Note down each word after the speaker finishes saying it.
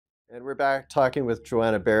And we're back talking with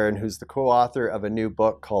Joanna Baron, who's the co-author of a new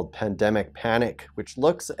book called Pandemic Panic, which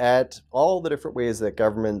looks at all the different ways that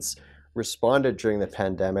governments responded during the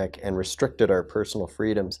pandemic and restricted our personal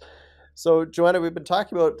freedoms. So, Joanna, we've been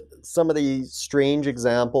talking about some of the strange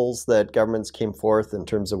examples that governments came forth in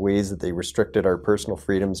terms of ways that they restricted our personal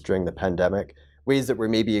freedoms during the pandemic, ways that were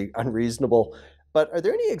maybe unreasonable. But are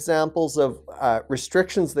there any examples of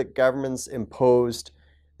restrictions that governments imposed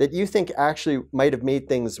that you think actually might have made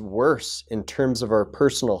things worse in terms of our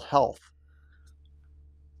personal health?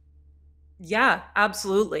 Yeah,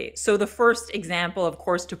 absolutely. So the first example, of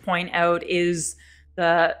course, to point out is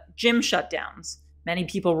the gym shutdowns. Many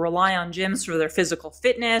people rely on gyms for their physical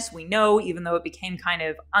fitness. We know, even though it became kind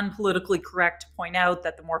of unpolitically correct to point out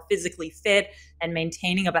that the more physically fit and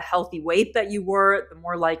maintaining of a healthy weight that you were, the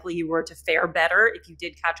more likely you were to fare better if you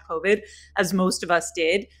did catch COVID, as most of us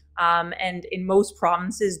did. And in most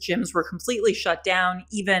provinces, gyms were completely shut down,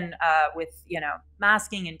 even with,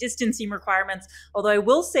 masking and distancing requirements. Although I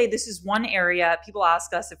will say this is one area people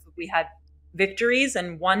ask us if we had victories.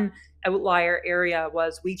 And one outlier area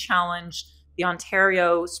was we challenged the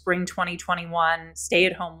Ontario Spring 2021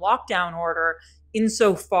 stay-at-home lockdown order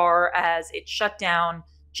insofar as it shut down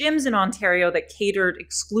gyms in Ontario that catered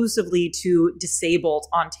exclusively to disabled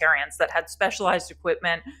Ontarians, that had specialized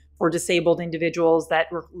equipment for disabled individuals, that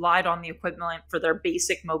relied on the equipment for their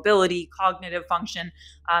basic mobility, cognitive function.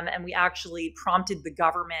 And we actually prompted the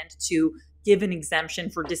government to give an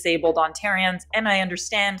exemption for disabled Ontarians. And I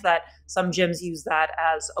understand that some gyms use that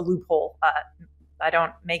as a loophole. I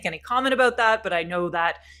don't make any comment about that, but I know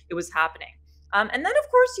that it was happening. And then,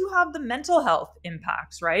 of course, you have the mental health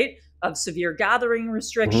impacts, right? Of severe gathering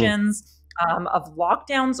restrictions, of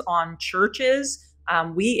lockdowns on churches.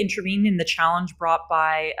 We intervened in the challenge brought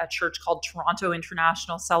by a church called Toronto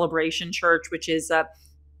International Celebration Church, which is a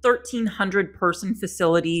 1,300 person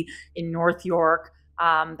facility in North York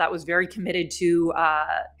that was very committed to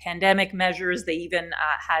pandemic measures. They even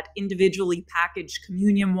had individually packaged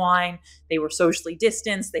communion wine. They were socially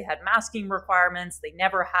distanced. They had masking requirements. They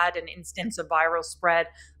never had an instance of viral spread.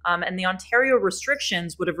 And the Ontario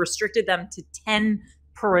restrictions would have restricted them to 10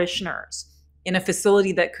 parishioners in a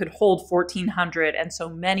facility that could hold 1,400 and so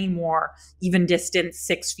many more, even distanced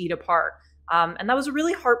 6 feet apart. And that was a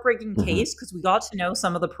really heartbreaking case because we got to know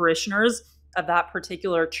some of the parishioners of that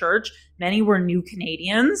particular church. Many were new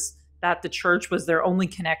Canadians, that the church was their only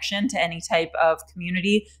connection to any type of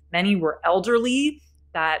community. Many were elderly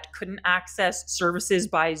that couldn't access services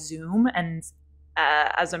by Zoom. And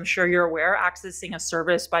as I'm sure you're aware, accessing a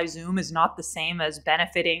service by Zoom is not the same as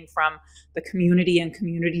benefiting from the community and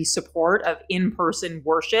community support of in-person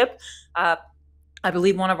worship. I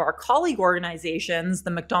believe one of our colleague organizations,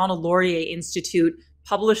 the Macdonald-Laurier Institute,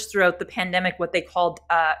 published throughout the pandemic what they called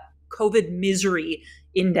COVID misery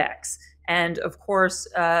index. And of course,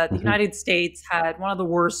 the United States had one of the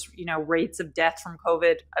worst, rates of death from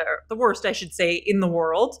COVID, or the worst, I should say, in the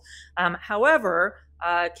world. However,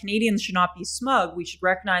 Canadians should not be smug. We should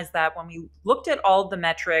recognize that when we looked at all of the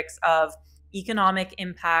metrics of economic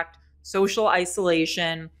impact, social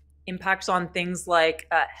isolation, impacts on things like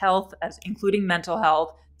health, as including mental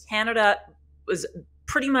health, Canada was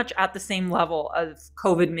pretty much at the same level of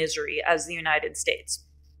COVID misery as the United States.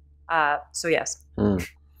 So yes.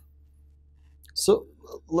 So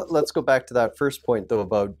let's go back to that first point, though,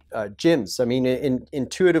 about gyms. I mean,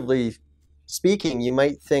 intuitively speaking, you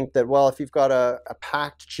might think that, well, if you've got a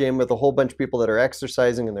packed gym with a whole bunch of people that are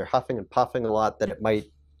exercising and they're huffing and puffing a lot, that it might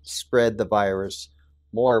spread the virus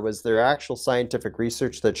more. Was there actual scientific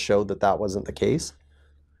research that showed that that wasn't the case?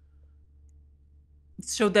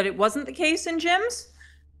 Showed that it wasn't the case in gyms?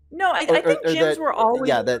 No, I think gyms were always...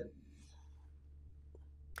 Yeah, that...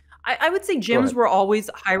 I would say gyms were always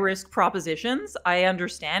high-risk propositions. I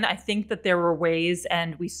understand. I think that there were ways,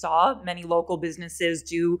 and we saw many local businesses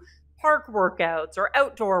do park workouts or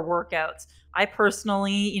outdoor workouts. I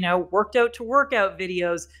personally, worked out to workout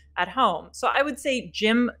videos at home. So I would say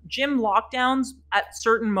gym lockdowns at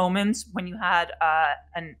certain moments when you had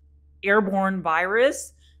an airborne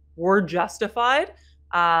virus were justified.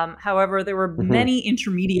 However, there were many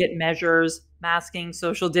intermediate measures, masking,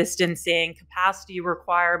 social distancing, capacity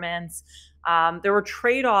requirements. There were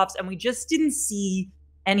trade-offs, and we just didn't see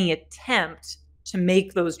any attempt to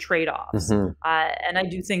make those trade-offs. And I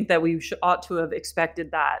do think that we ought to have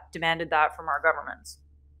expected that, demanded that from our governments.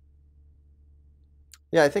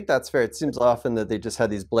 Yeah, I think that's fair. It seems often that they just had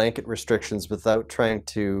these blanket restrictions without trying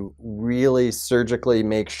to really surgically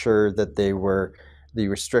make sure that the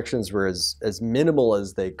restrictions were as minimal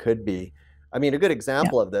as they could be. I mean, a good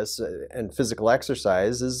example of this and physical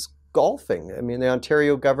exercise is golfing. I mean, the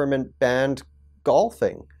Ontario government banned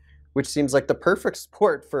golfing which seems like the perfect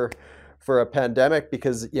sport for a pandemic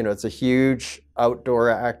because it's a huge outdoor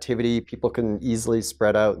activity. People can easily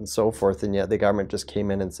spread out and so forth, and yet the government just came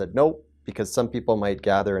in and said nope because some people might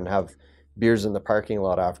gather and have beers in the parking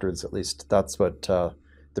lot afterwards. At least that's what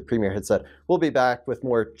the premier had said. We'll be back with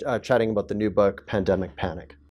more chatting about the new book, Pandemic Panic.